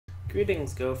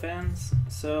Greetings, Go fans.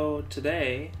 So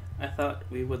today I thought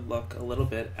we would look a little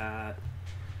bit at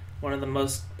one of the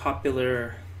most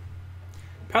popular,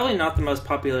 probably not the most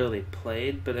popularly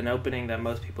played, but an opening that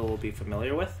most people will be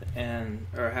familiar with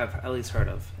or have at least heard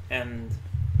of, and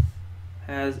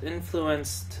has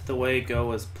influenced the way Go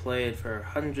was played for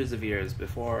hundreds of years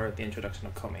before the introduction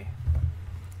of Komi.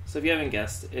 So if you haven't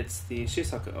guessed, it's the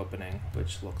Shusaku opening,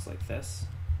 which looks like this.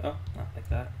 Oh, not like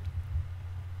that.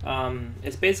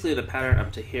 It's basically the pattern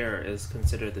up to here is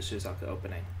considered the Shusaku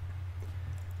opening.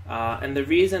 And the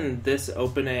reason this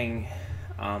opening,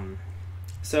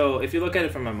 so if you look at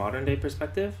it from a modern day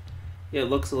perspective, it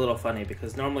looks a little funny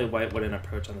because normally white wouldn't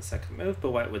approach on the second move,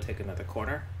 but white would take another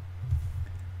corner.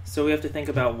 So we have to think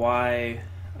about why,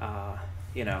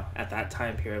 at that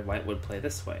time period, white would play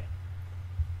this way.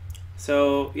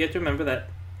 So you have to remember that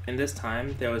in this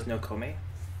time, there was no Komi.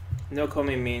 No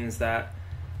Komi means that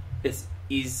it's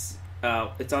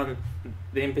on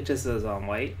the impetus is on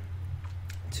white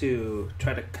to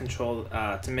try to control,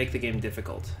 to make the game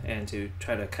difficult and to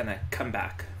try to kind of come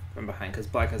back from behind because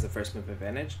black has the first move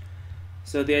advantage.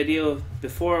 So the idea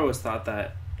before was thought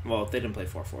that, well, they didn't play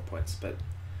 4 points, but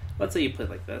let's say you played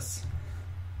like this.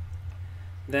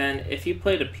 Then if you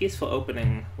played a peaceful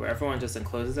opening where everyone just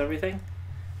encloses everything,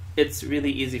 it's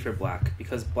really easy for black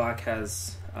because black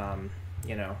has,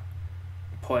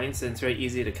 points and it's very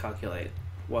easy to calculate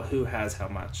who has how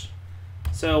much.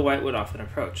 So white would often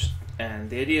approach. And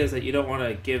the idea is that you don't want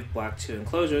to give black 2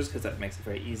 enclosures because that makes it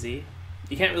very easy.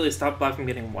 You can't really stop black from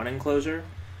getting 1 enclosure,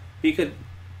 but you could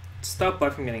stop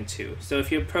black from getting 2. So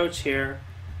if you approach here,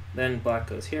 then black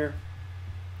goes here.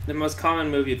 The most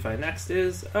common move you'd find next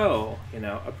is,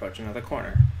 approach another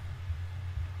corner.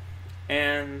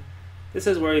 And this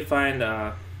is where we find,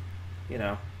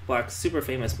 black's super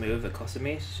famous move, the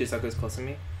Kosumi, Shusaku's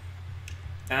Kosumi.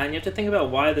 And you have to think about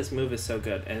why this move is so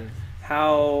good and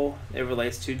how it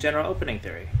relates to general opening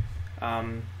theory.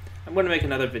 I'm going to make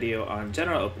another video on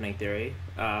general opening theory,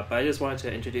 but I just wanted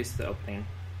to introduce the opening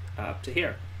up to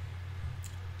here.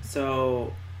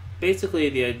 So basically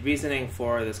the reasoning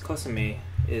for this Kosumi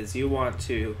is you want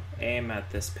to aim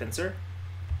at this pincer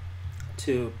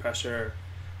to pressure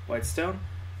white's stone.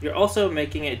 You're also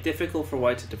making it difficult for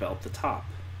white to develop the top.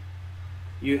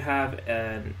 You have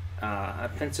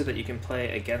a pincer that you can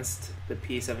play against the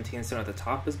P17 stone at the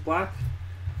top is black.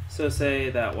 So say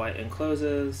that white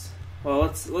encloses. Well,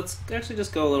 let's actually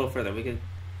just go a little further. We could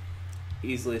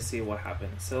easily see what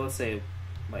happens. So let's say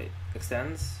white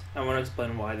extends. I want to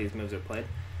explain why these moves are played.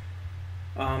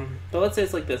 But let's say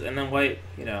it's like this, and then white,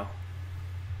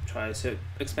 tries to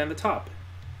expand the top.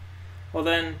 Well,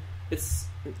 then there's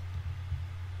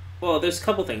a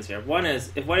couple things here. One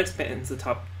is if white expands the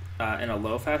top in a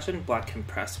low fashion, black can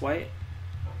press white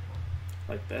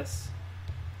like this,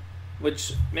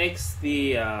 which makes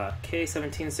the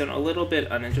K17 stone a little bit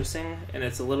uninteresting, and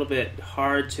it's a little bit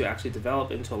hard to actually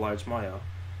develop into a large moyo.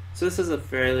 So this is a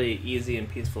fairly easy and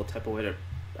peaceful type of way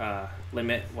to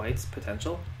limit white's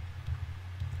potential.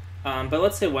 But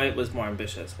let's say white was more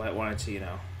ambitious. White wanted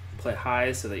to, play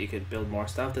high so that you could build more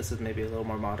stuff. This is maybe a little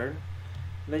more modern.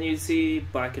 Then you see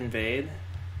black invade,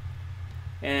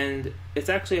 and it's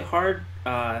actually hard,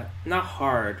 not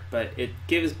hard, but it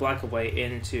gives black a way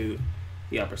into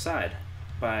the upper side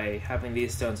by having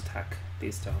these stones attack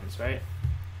these stones, right?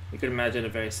 You could imagine a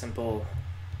very simple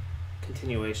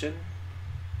continuation,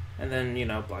 and then,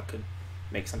 black could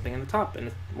make something in the top,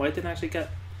 and white didn't actually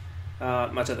get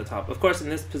much at the top. Of course, in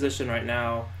this position right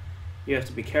now, you have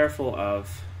to be careful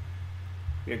of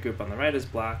your group on the right is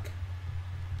black.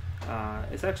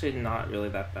 It's actually not really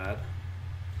that bad.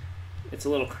 It's a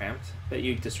little cramped, but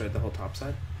you destroyed the whole top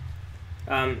side.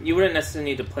 You wouldn't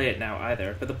necessarily need to play it now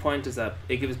either, but the point is that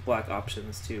it gives black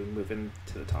options to move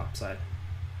into the top side.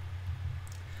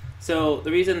 So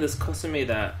the reason this Kosumi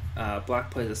that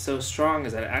black plays is so strong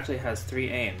is that it actually has 3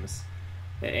 aims.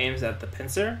 It aims at the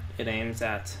pincer, it aims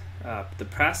at the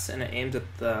press, and it aims at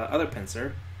the other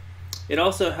pincer. It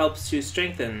also helps to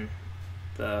strengthen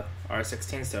the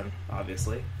R16 stone,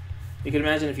 obviously. You can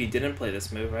imagine if you didn't play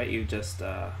this move, right? You just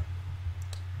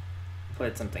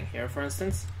played something here, for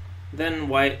instance. Then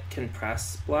white can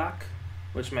press black,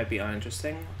 which might be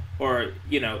uninteresting. Or,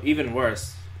 even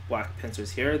worse, black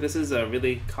pincers here. This is a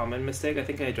really common mistake. I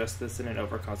think I addressed this in an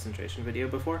over-concentration video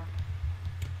before.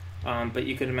 But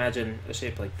you could imagine a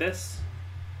shape like this,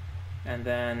 and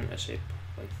then a shape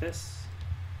like this.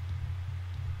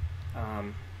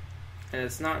 And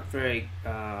it's not very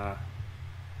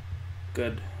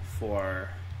good for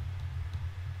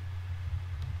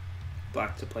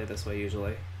black to play this way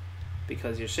usually,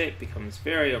 because your shape becomes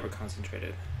very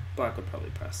over-concentrated. Black would probably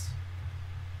press.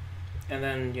 and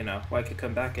then, you know, white could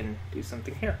come back and do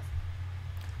something here.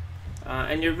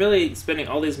 And you're really spending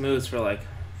all these moves for like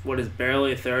what is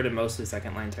barely third and mostly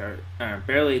second line territory,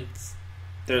 barely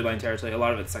third line territory. A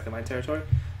lot of it's second line territory,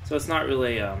 so it's not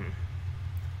really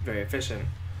very efficient.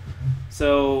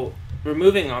 So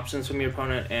removing options from your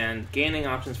opponent and gaining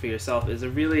options for yourself is a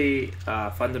really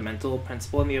fundamental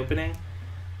principle in the opening.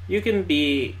 You can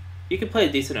play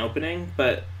a decent opening,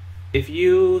 but if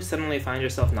you suddenly find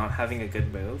yourself not having a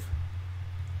good move,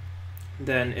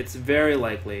 then it's very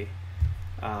likely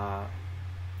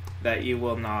that you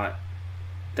will not.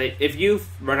 That if you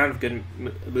run out of good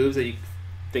moves that you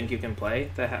think you can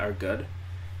play that are good,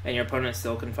 and your opponent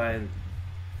still can find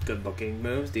good-looking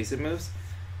moves, decent moves,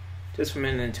 just from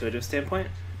an intuitive standpoint,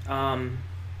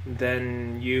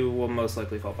 then you will most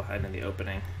likely fall behind in the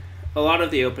opening. A lot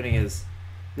of the opening is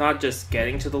not just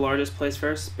getting to the largest place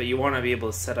first, but you want to be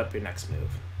able to set up your next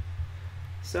move.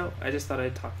 So I just thought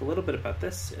I'd talk a little bit about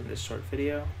this in this short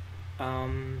video.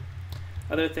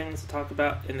 Other things to talk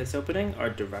about in this opening are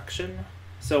direction.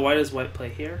 So why does white play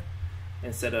here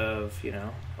instead of, you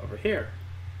know, over here?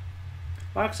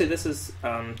 Well, actually, this is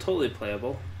totally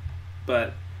playable,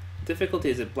 but difficulty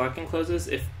is if black encloses,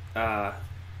 if the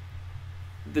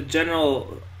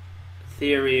general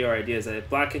theory or idea is that if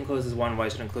black encloses one,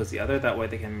 white should enclose the other. That way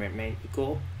they can remain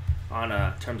equal on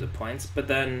terms of points. But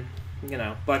then, you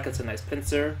know, black gets a nice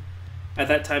pincer. At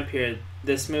that time period,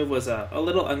 this move was a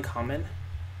little uncommon.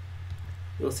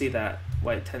 You'll see that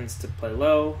white tends to play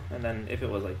low, and then if it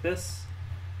was like this,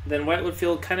 then white would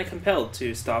feel kind of compelled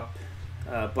to stop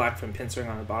black from pincering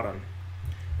on the bottom.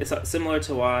 It's similar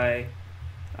to why,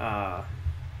 not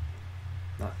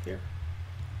here,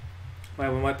 why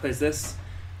when white plays this,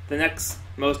 the next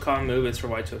most common move is for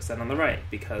white to extend on the right,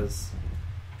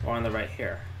 or on the right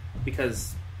here,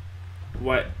 because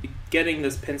getting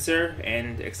this pincer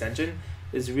and extension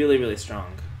is really, really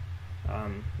strong.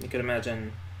 You could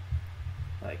imagine,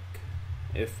 like,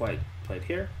 if white played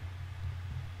here,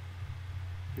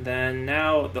 then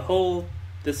now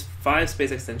this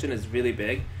 5-space extension is really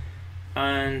big,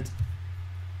 and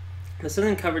this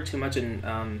isn't covered too much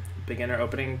in beginner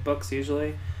opening books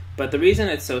usually, but the reason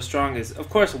it's so strong is, of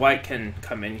course, white can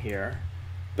come in here,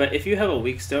 but if you have a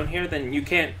weak stone here, then you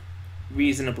can't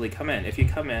reasonably come in. If you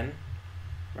come in,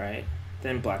 right,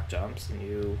 then black jumps and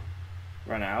you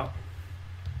run out,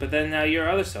 but then now your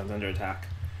other stone's under attack.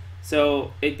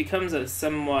 So it becomes a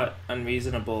somewhat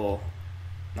unreasonable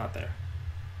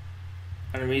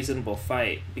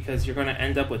fight, because you're going to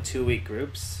end up with 2 weak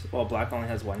groups while black only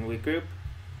has 1 weak group.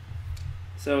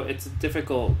 So it's a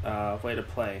difficult way to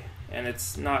play, and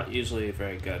it's not usually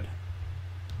very good.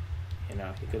 You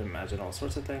know, you could imagine all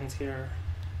sorts of things here.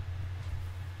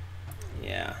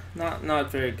 Yeah,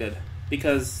 not very good,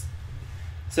 because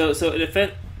so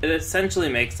it essentially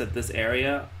makes that this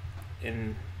area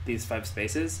in these 5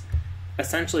 spaces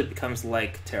essentially becomes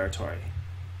like territory,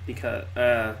 because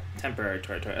temporary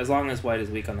territory, as long as white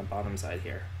is weak on the bottom side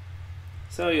here.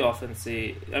 So you often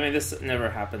see, I mean, this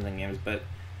never happens in games, but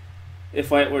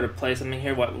if white were to play something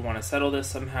here, white would want to settle this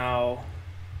somehow,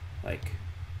 like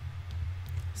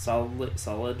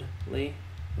solidly,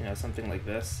 you know, something like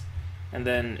this, and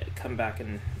then come back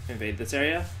and invade this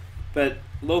area. But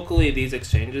locally, these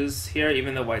exchanges here,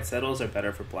 even though white settles, are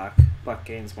better for black. Black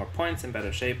gains more points and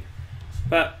better shape,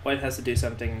 but white has to do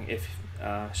something if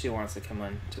she wants to come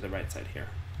on to the right side here.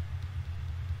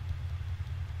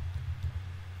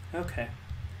 Okay,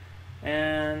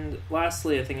 and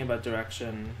lastly, a thing about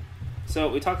direction. So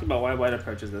we talked about why white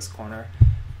approaches this corner,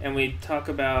 and we talk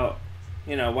about,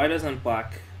 you know, why doesn't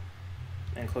black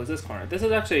enclose this corner? This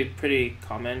is actually pretty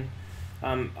common.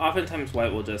 Oftentimes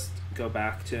white will just go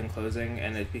back to enclosing,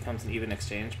 and it becomes an even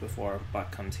exchange before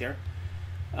black comes here.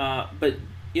 But,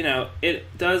 you know,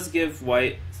 it does give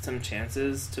white some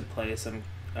chances to play some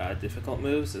difficult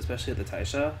moves, especially the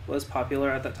Taisha was popular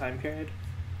at that time period.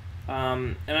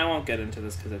 And I won't get into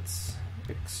this because it's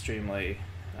extremely...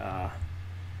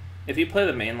 if you play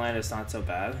the main line, it's not so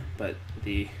bad, but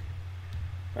the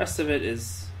rest of it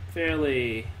is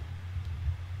fairly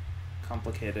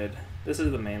complicated. This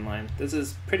is the main line. This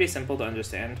is pretty simple to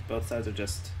understand. Both sides are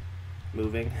just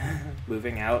moving,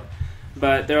 moving out.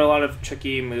 But there are a lot of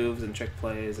tricky moves and trick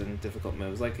plays and difficult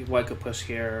moves. Like white could push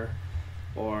here,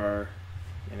 or,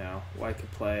 you know, white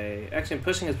could play... Actually,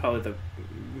 pushing is probably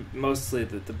mostly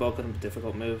the bulk of the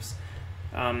difficult moves.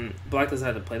 Black doesn't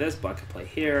have to play this. Black could play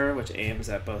here, which aims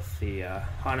at both the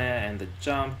Hane and the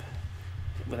jump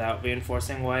without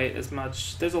reinforcing white as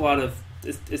much. There's a lot of...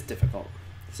 It's difficult.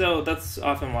 So that's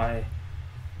often why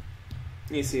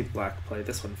you see black play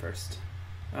this one first.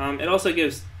 It also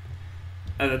gives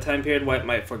at the time period, white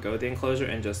might forego the enclosure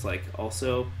and just like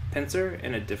also pincer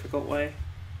in a difficult way,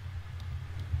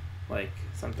 like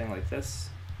something like this.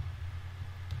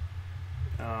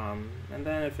 And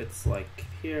then if it's like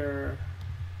here,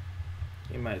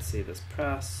 you might see this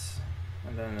press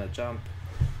and then a jump.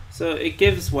 So it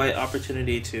gives white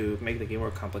opportunity to make the game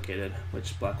more complicated,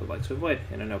 which black would like to avoid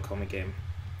in a no-komi game.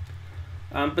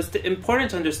 But it's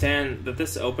important to understand that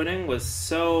this opening was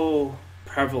so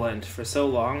prevalent for so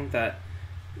long that,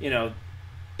 you know,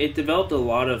 it developed a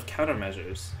lot of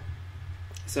countermeasures.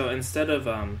 So instead of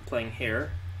playing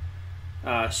here,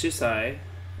 Shusai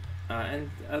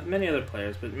and many other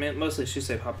players, but mostly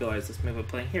Shusai popularized this move of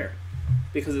playing here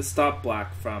because it stopped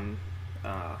black from,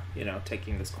 you know,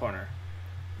 taking this corner,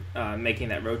 making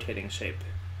that rotating shape.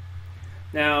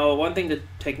 Now, one thing to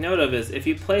take note of is if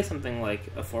you play something like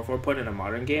a 4-4 point in a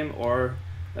modern game or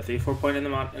a 3-4 point in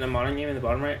a modern game in the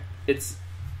bottom right, it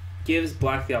gives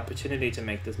black the opportunity to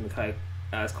make this Mukai,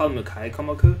 it's called Mukai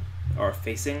Komoku, or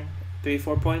facing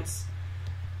 3-4 points.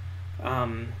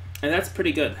 And that's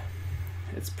pretty good.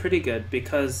 It's pretty good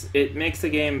because it makes the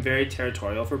game very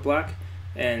territorial for black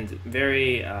and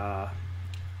very,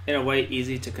 in a way,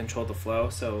 easy to control the flow.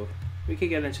 So we could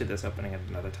get into this opening at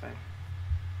another time.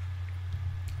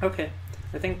 Okay,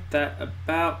 I think that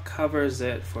about covers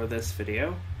it for this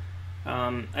video.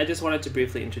 I just wanted to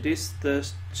briefly introduce the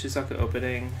Shusaku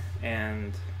opening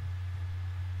and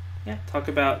yeah, talk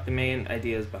about the main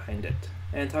ideas behind it,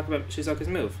 and talk about Shusaku's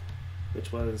move,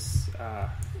 which was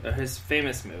his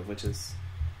famous move, which is,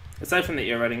 aside from the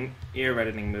ear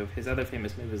reddening move, his other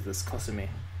famous move is this Kosumi.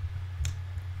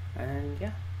 And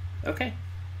yeah, okay,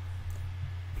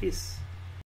 peace.